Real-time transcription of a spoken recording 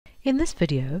In this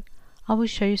video, I will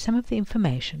show you some of the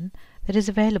information that is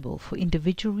available for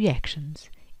individual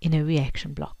reactions in a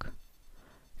reaction block.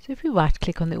 So if we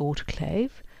right-click on the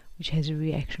autoclave, which has a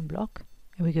reaction block,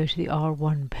 and we go to the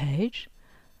R1 page,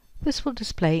 this will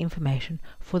display information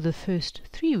for the first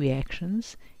 3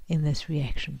 reactions in this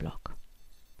reaction block.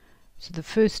 So the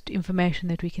first information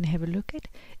that we can have a look at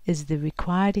is the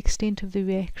required extent of the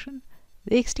reaction,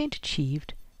 the extent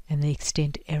achieved, and the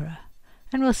extent error.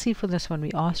 And we'll see for this one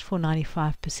we asked for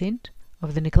 95%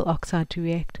 of the nickel oxide to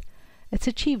react. It's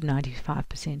achieved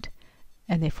 95%,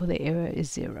 and therefore the error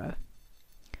is 0.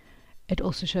 It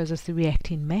also shows us the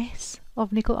reacting mass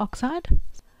of nickel oxide,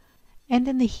 and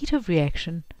then the heat of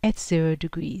reaction at 0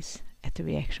 degrees at the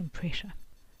reaction pressure.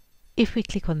 If we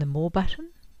click on the More button,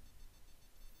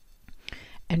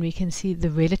 and we can see the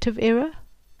relative error,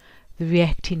 the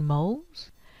reacting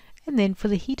moles, and then for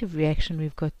the heat of reaction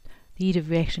we've got the heat of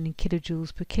reaction in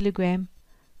kilojoules per kilogram,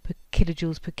 per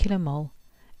kilojoules per kilomole,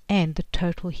 and the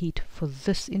total heat for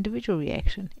this individual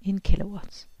reaction in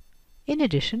kilowatts. In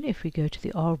addition, if we go to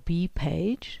the RB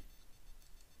page,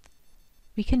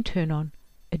 we can turn on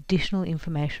additional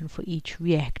information for each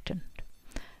reactant.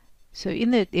 So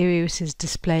in the area where it says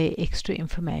display extra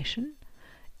information,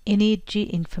 energy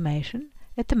information,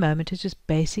 at the moment is just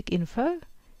basic info.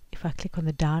 If I click on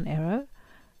the down arrow,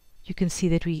 you can see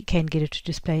that we can get it to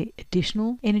display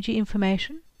additional energy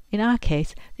information. In our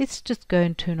case, let's just go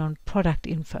and turn on product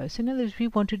info. So in other words, we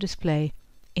want to display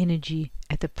energy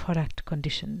at the product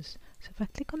conditions. So if I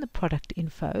click on the product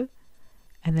info,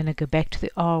 and then I go back to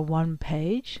the R1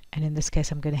 page, and in this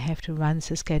case I'm going to have to run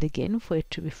Syscale again for it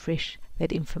to refresh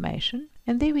that information.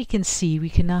 And there we can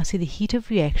now see the heat of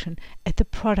reaction at the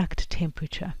product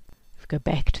temperature. If we go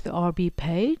back to the RB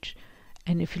page,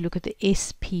 and if you look at the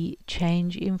SP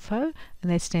change info,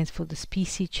 and that stands for the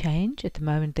species change, at the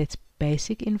moment that's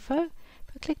basic info.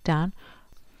 If I click down,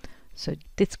 so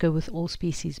let's go with all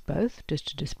species both, just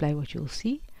to display what you'll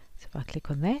see. So if I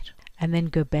click on that, and then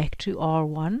go back to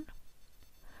R1,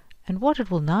 and what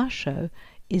it will now show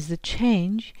is the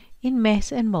change in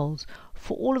mass and moles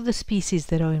for all of the species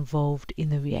that are involved in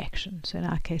the reaction. So in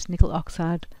our case, nickel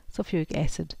oxide, sulfuric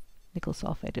acid, nickel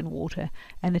sulfate and water,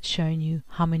 and it's showing you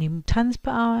how many tons per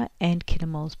hour and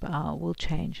kilomoles per hour will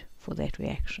change for that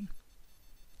reaction.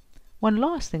 One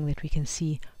last thing that we can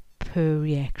see per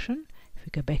reaction, if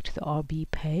we go back to the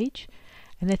RB page,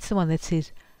 and that's the one that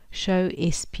says show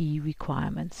SP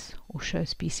requirements or show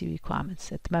species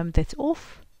requirements. At the moment that's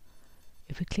off.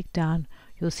 If we click down,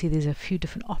 you'll see there's a few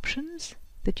different options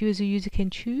that you as a user can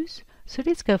choose. So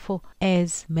let's go for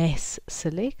as mass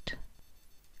select.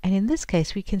 And in this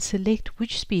case, we can select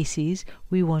which species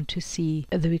we want to see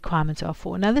the requirements are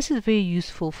for. Now, this is very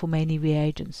useful for many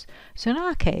reagents. So in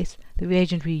our case, the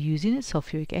reagent we're using is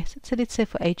sulfuric acid. So let's say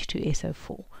for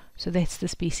H2SO4. So that's the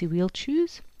species we'll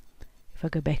choose. If I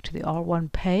go back to the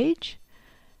R1 page,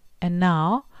 and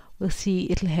now we'll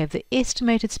see it'll have the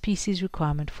estimated species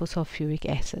requirement for sulfuric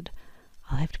acid.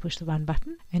 I'll have to push the Run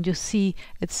button, and you'll see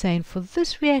it's saying for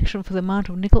this reaction, for the amount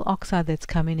of nickel oxide that's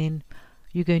coming in,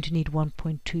 you're going to need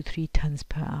 1.23 tons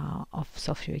per hour of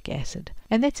sulfuric acid.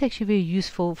 And that's actually very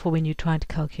useful for when you're trying to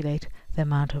calculate the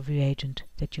amount of reagent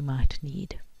that you might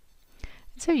need.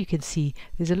 And so you can see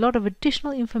there's a lot of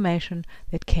additional information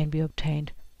that can be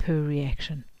obtained per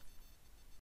reaction.